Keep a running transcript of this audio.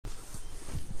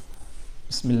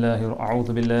بسم الله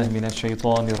أعوذ بالله من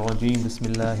الشيطان الرجيم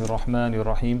بسم الله الرحمن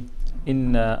الرحيم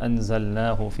إنا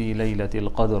أنزلناه في ليلة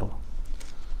القدر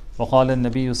وقال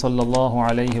النبي صلى الله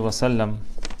عليه وسلم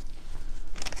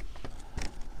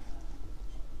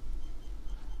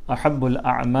أحب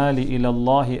الأعمال إلى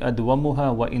الله أدومها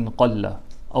وإن قل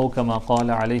أو كما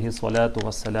قال عليه الصلاة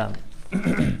والسلام.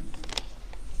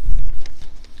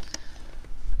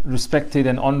 Respected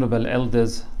and honorable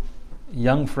elders,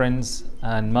 young friends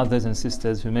and mothers and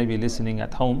sisters who may be listening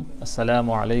at home,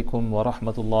 Assalamu alaikum wa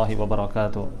rahmatullahi wa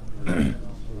barakatuh.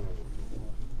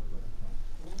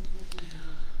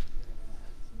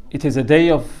 It is a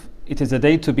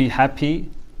day to be happy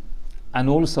and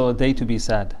also a day to be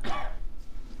sad.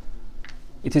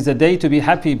 It is a day to be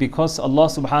happy because Allah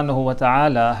subhanahu wa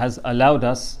ta'ala has allowed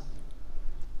us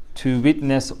to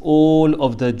witness all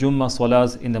of the Jummah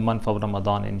Salahs in the month of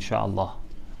Ramadan, inshaAllah.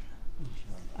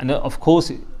 And of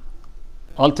course,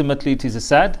 ultimately it is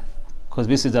sad because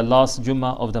this is the last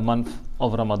Jummah of the month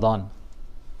of Ramadan.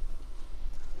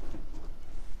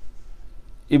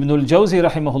 Ibn al-Jawzi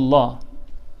rahimahullah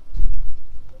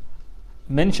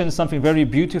mentions something very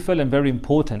beautiful and very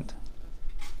important.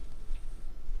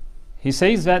 He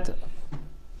says that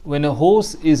when a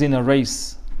horse is in a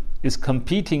race, is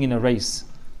competing in a race,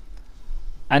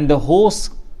 and the horse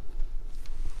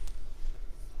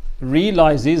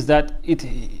realizes that it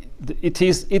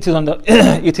is on the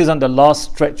it is on the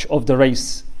last stretch of the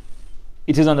race,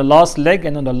 it is on the last leg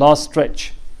and on the last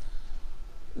stretch,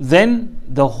 then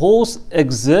the horse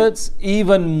exerts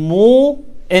even more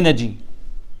energy.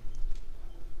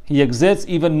 He exerts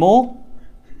even more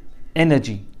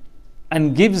energy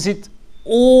and gives it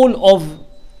all of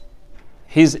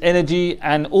his energy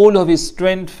and all of his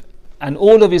strength and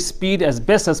all of his speed as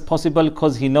best as possible,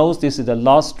 because he knows this is the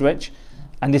last stretch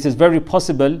and it is very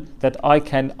possible that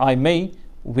I may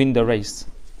win the race.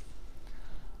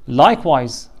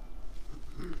 Likewise,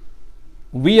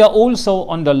 we are also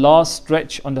on the last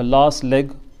stretch, on the last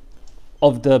leg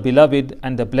of the beloved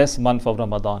and the blessed month of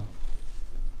Ramadan.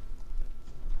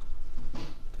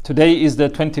 Today is the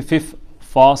 25th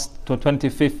fast to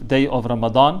 25th day of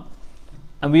Ramadan,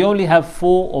 and we only have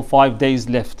 4 or 5 days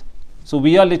left. So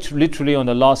we are literally on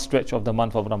the last stretch of the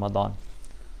month of Ramadan.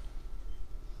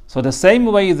 So the same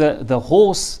way the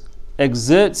horse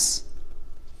exerts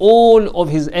all of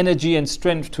his energy and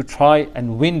strength to try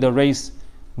and win the race,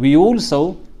 we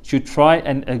also should try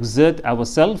and exert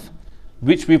ourselves,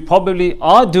 which we probably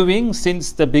are doing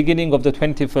since the beginning of the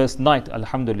 21st night,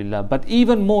 alhamdulillah, but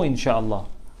even more inshallah.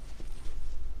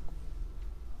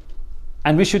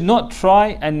 And we should not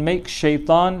try and make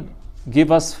shaitan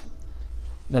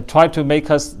try to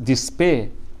make us despair,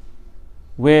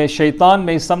 where shaitan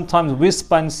may sometimes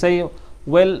whisper and say,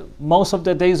 well, most of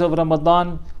the days of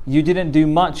Ramadan you didn't do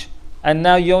much and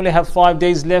now you only have 5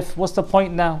 days left. What's the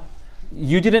point now?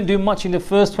 You didn't do much in the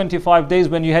first 25 days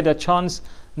when you had a chance.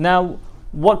 Now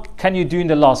what can you do in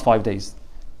the last 5 days?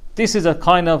 This is a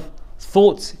kind of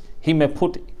thoughts he may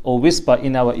put or whisper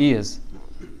in our ears.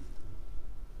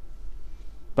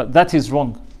 But that is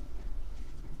wrong.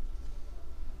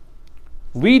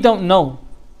 We don't know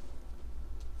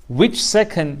which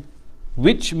second,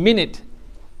 which minute,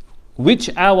 which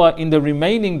hour in the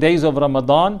remaining days of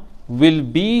Ramadan will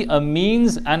be a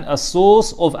means and a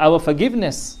source of our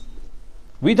forgiveness.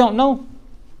 We don't know.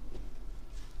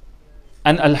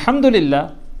 And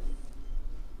Alhamdulillah,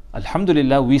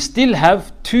 we still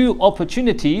have 2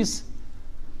 opportunities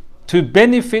to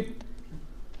benefit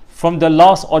from the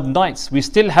last odd nights. We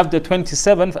still have the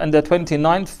 27th and the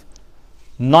 29th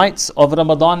nights of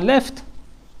Ramadan left.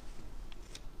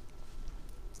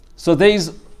 So there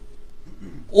is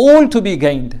all to be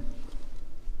gained.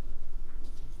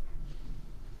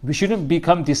 We shouldn't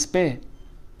become despair.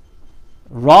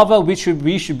 Rather, we should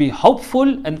be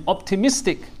hopeful and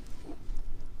optimistic.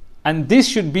 And this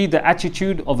should be the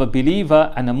attitude of a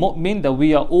believer and a mu'min, that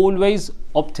we are always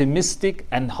optimistic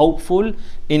and hopeful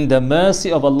in the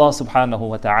mercy of Allah subhanahu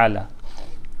wa ta'ala.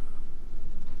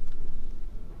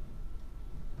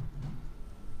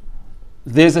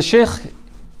 There's a sheikh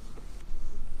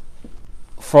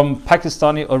from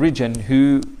Pakistani origin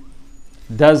who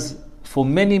does, for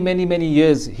many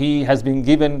years, he has been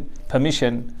given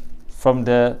permission from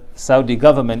the Saudi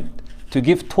government to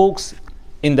give talks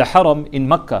in the Haram in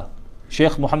Mecca.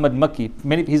 Sheikh Muhammad Makki,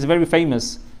 he's very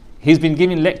famous. He's been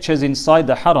giving lectures inside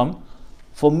the Haram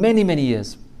for many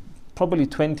years, probably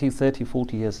 20, 30,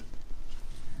 40 years.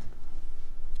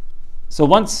 So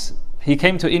once he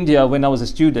came to India when I was a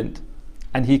student,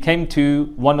 and he came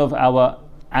to one of our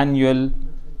annual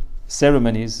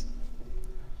ceremonies,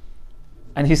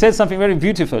 and he said something very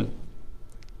beautiful.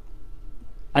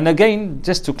 And again,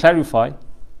 just to clarify,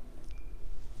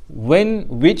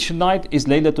 which night is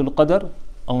Laylatul Qadr,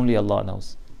 only Allah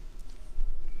knows.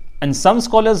 And some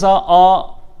scholars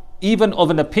are even of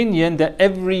an opinion that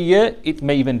every year it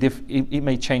may even it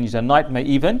may change. The night may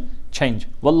even change.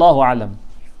 Wallahu alam.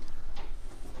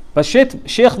 But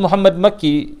Sheikh Muhammad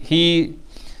Makki,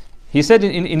 he said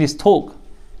in his talk,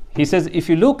 he says, if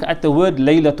you look at the word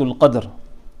Laylatul Qadr,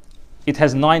 it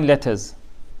has 9 letters.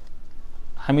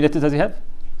 How many letters does it have?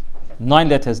 9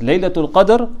 letters. Laylatul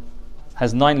Qadr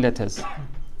has 9 letters.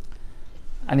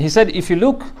 And he said, if you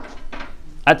look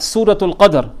at Suratul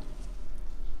Qadr,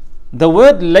 the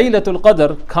word Laylatul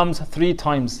Qadr comes 3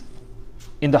 times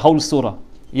in the whole surah.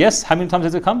 Yes, how many times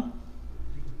does it come?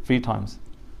 3 times.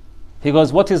 He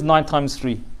goes, what is 9 times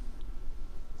 3?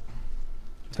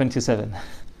 27.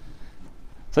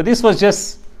 So this was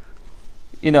just,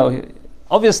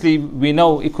 obviously we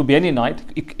know it could be any night.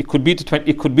 It could be the 27th.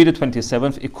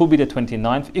 It could be the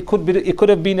 29th. It could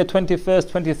have been the 21st,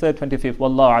 23rd, 25th.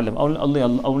 Wallahu alam.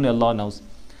 Only Allah knows.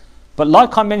 But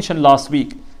like I mentioned last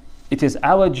week, it is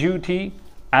our duty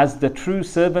as the true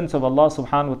servants of Allah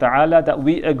subhanahu wa ta'ala that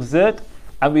we exert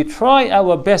and we try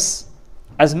our best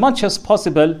as much as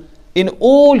possible in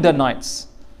all the nights,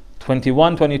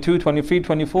 21, 22, 23,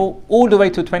 24, all the way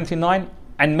to 29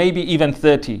 and maybe even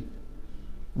 30.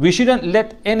 We shouldn't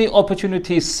let any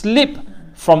opportunity slip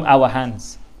from our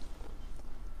hands.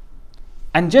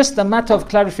 And just a matter of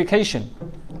clarification,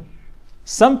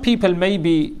 some people may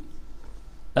be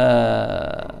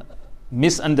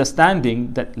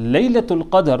misunderstanding that Laylatul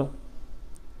Qadr,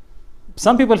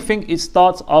 some people think it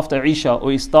starts after Isha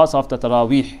or it starts after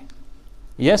Taraweeh.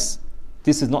 Yes,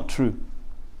 this is not true.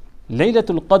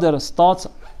 Laylatul Qadr starts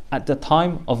at the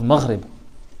time of Maghrib.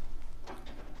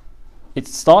 It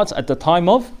starts at the time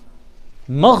of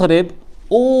Maghrib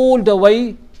all the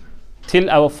way till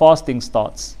our fasting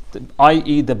starts,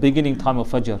 i.e. the beginning time of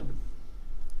Fajr.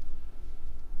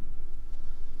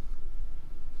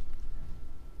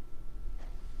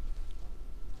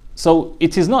 So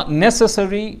it is not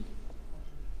necessary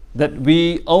that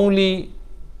we only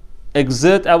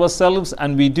exert ourselves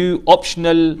and we do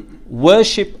optional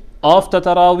worship after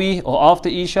Taraweeh or after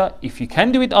Isha. If you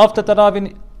can do it after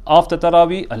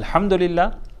Taraweeh,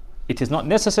 Alhamdulillah, it is not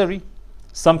necessary.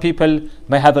 Some people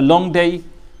may have a long day,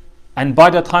 and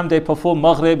by the time they perform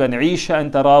Maghrib and Isha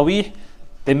and Taraweeh,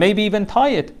 they may be even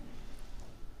tired,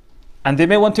 and they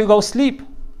may want to go sleep,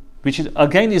 which is,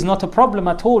 again, is not a problem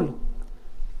at all.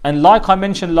 And like I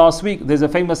mentioned last week, there's a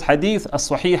famous hadith, a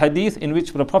Sahih hadith, in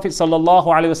which the Prophet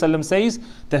ﷺ says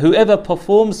that whoever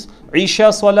performs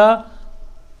Isha Salah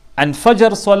and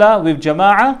Fajr Salah with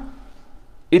Jama'ah,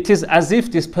 it is as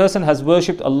if this person has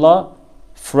worshipped Allah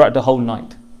throughout the whole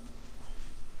night.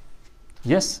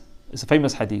 Yes, it's a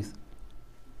famous hadith.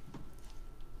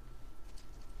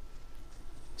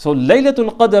 So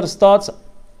Laylatul Qadr starts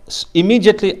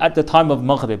immediately at the time of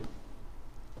Maghrib.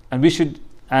 And we should,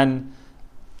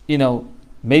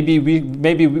 maybe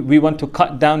we want to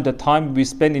cut down the time we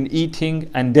spend in eating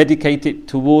and dedicate it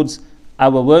towards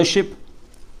our worship.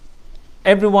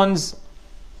 Everyone's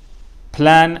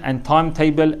plan and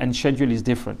timetable and schedule is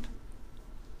different.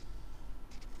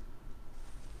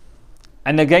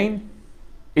 And again,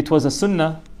 it was a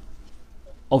sunnah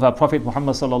of our Prophet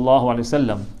Muhammad sallallahu alaihi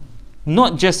wasallam,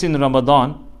 not just in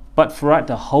Ramadan, but throughout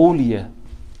the whole year,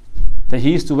 that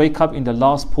he used to wake up in the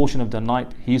last portion of the night.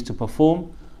 He used to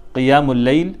perform Qiyamul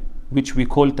Layl, which we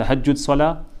call Tahajjud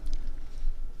Salah.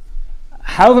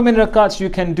 However many rakats you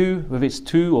can do, whether it's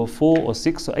 2 or 4 or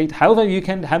 6 or 8, how many you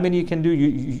can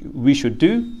do, we should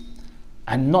do.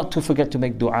 And not to forget to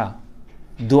make dua.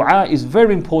 Dua is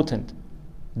very important.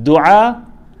 Dua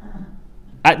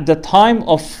at the time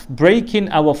of breaking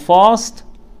our fast,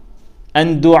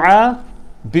 and dua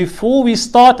before we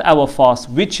start our fast,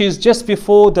 which is just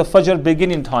before the Fajr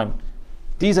beginning time.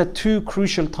 These are 2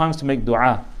 crucial times to make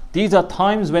dua. These are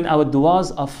times when our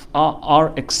duas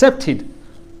are accepted.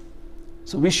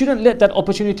 So we shouldn't let that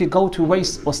opportunity go to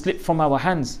waste or slip from our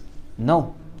hands.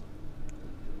 No.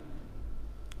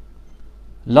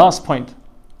 Last point.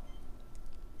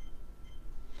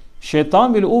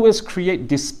 Shaitan will always create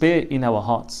despair in our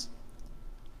hearts.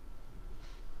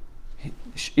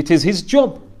 It is his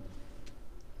job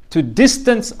to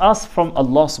distance us from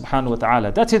Allah subhanahu wa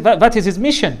ta'ala. That is his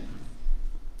mission.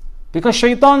 Because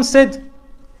Shaitan said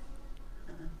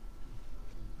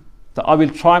that I will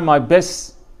try my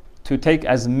best to take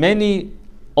as many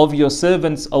of your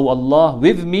servants, O Allah,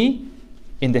 with me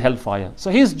in the hellfire. So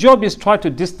his job is try to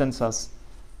distance us.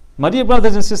 My dear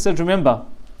brothers and sisters, remember,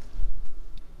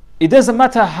 it doesn't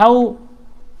matter how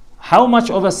much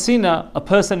of a sinner a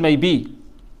person may be.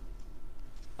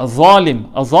 A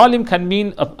zalim. A zalim can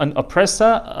mean an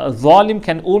oppressor. A zalim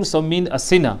can also mean a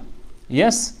sinner.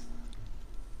 Yes?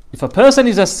 If a person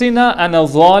is a sinner and a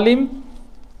zalim,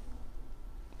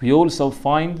 we also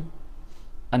find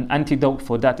an antidote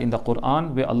for that in the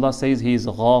Quran, where Allah says He is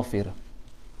ghafir.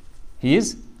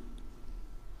 He's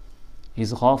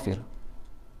ghafir.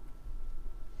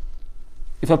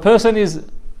 If a person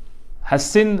has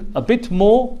sinned a bit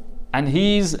more and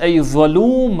he is a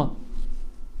zaloom,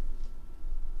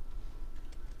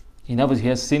 in other words, he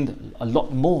has sinned a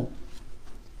lot more,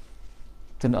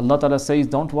 then Allah Ta'ala says,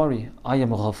 don't worry, I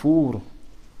am Ghafoor.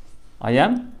 I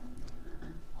am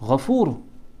Ghafoor.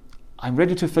 I'm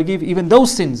ready to forgive even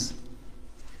those sins.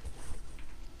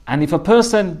 And if a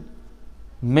person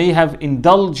may have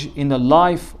indulged in a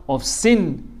life of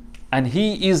sin and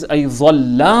he is a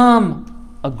Zallam,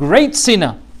 a great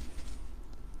sinner,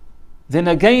 then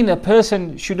again a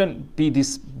person shouldn't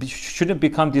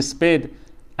become despaired,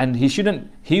 and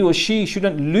he or she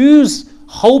shouldn't lose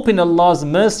hope in Allah's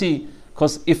mercy,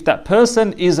 because if that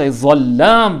person is a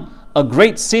Zallam, a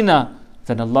great sinner,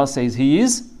 then Allah says he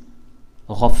is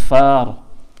Ghaffar.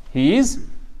 He is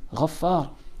Ghaffar.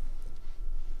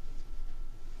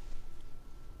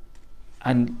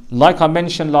 And like I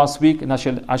mentioned last week, and I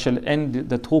shall end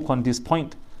the talk on this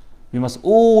point, we must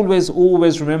always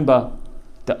remember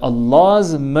that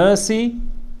Allah's mercy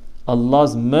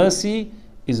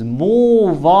is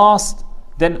more vast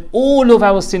than all of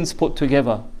our sins put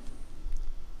together.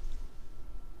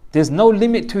 There's no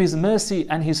limit to His mercy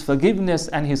and His forgiveness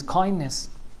and His kindness.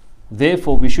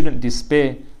 Therefore, we shouldn't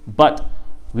despair, but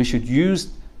we should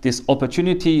use this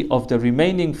opportunity of the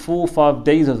remaining 4 or 5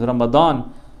 days of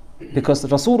Ramadan, because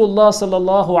Rasulullah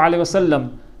sallallahu alaihi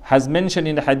wasallam has mentioned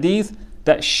in the hadith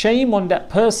that shame on that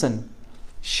person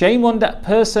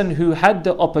who had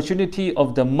the opportunity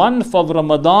of the month of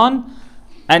Ramadan,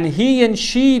 and he and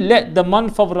she let the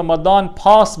month of Ramadan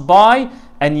pass by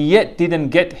and yet didn't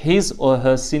get his or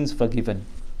her sins forgiven.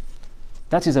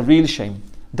 That is a real shame.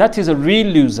 That is a real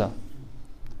loser.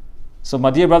 So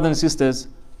my dear brothers and sisters,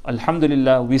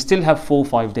 Alhamdulillah, we still have 4 or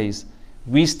 5 days.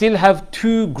 We still have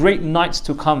 2 great nights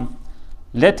to come.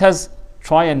 Let us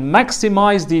try and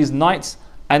maximize these nights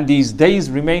and these days,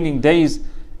 remaining days,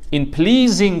 in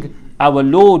pleasing our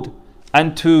Lord,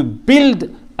 and to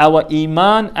build our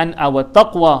iman and our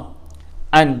taqwa.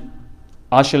 And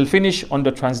I shall finish on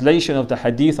the translation of the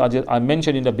hadith I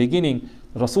mentioned in the beginning.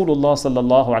 Rasulullah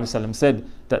sallallahu alaihi wasallam said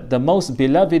that the most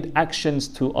beloved actions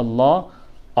to Allah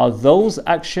are those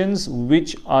actions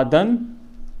which are done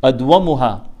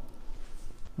adwamuha,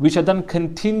 which are done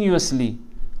continuously.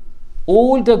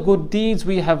 All the good deeds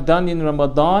we have done in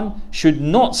Ramadan should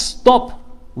not stop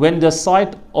when the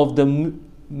sight of the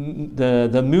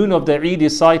moon of the Eid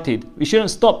is sighted. We shouldn't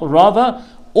stop. Rather,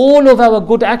 all of our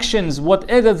good actions,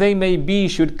 whatever they may be,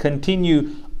 should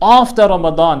continue after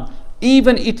Ramadan.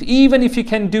 Even if you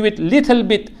can do it little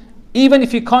bit, even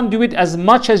if you can't do it as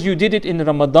much as you did it in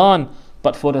Ramadan,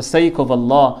 but for the sake of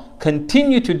Allah,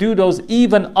 continue to do those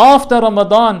even after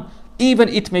Ramadan, even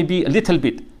it may be a little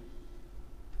bit.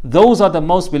 Those are the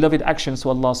most beloved actions to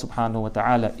Allah subhanahu wa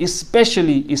ta'ala,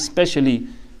 especially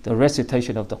the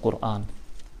recitation of the Quran.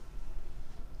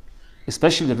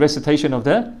 Especially the recitation of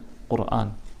the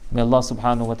Quran. May Allah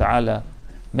subhanahu wa ta'ala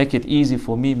make it easy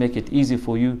for me, make it easy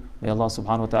for you. May Allah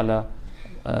subhanahu wa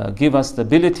ta'ala give us the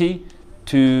ability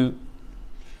to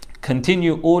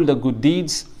continue all the good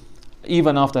deeds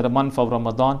even after the month of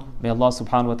Ramadan. May Allah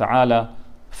subhanahu wa ta'ala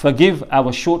forgive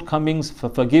our shortcomings,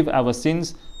 forgive our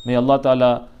sins. May Allah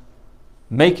ta'ala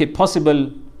make it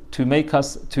possible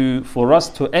for us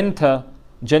to enter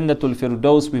Jannatul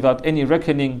Firdaus without any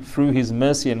reckoning through His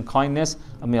mercy and kindness.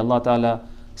 And may Allah ta'ala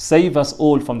save us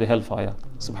all from the hellfire.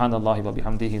 Subhanallah wa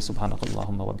bihamdihi,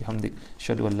 subhanakallahumma wa bihamdik,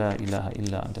 ashhadu an la ilaha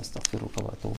illa anta astaghfiruka wa atubu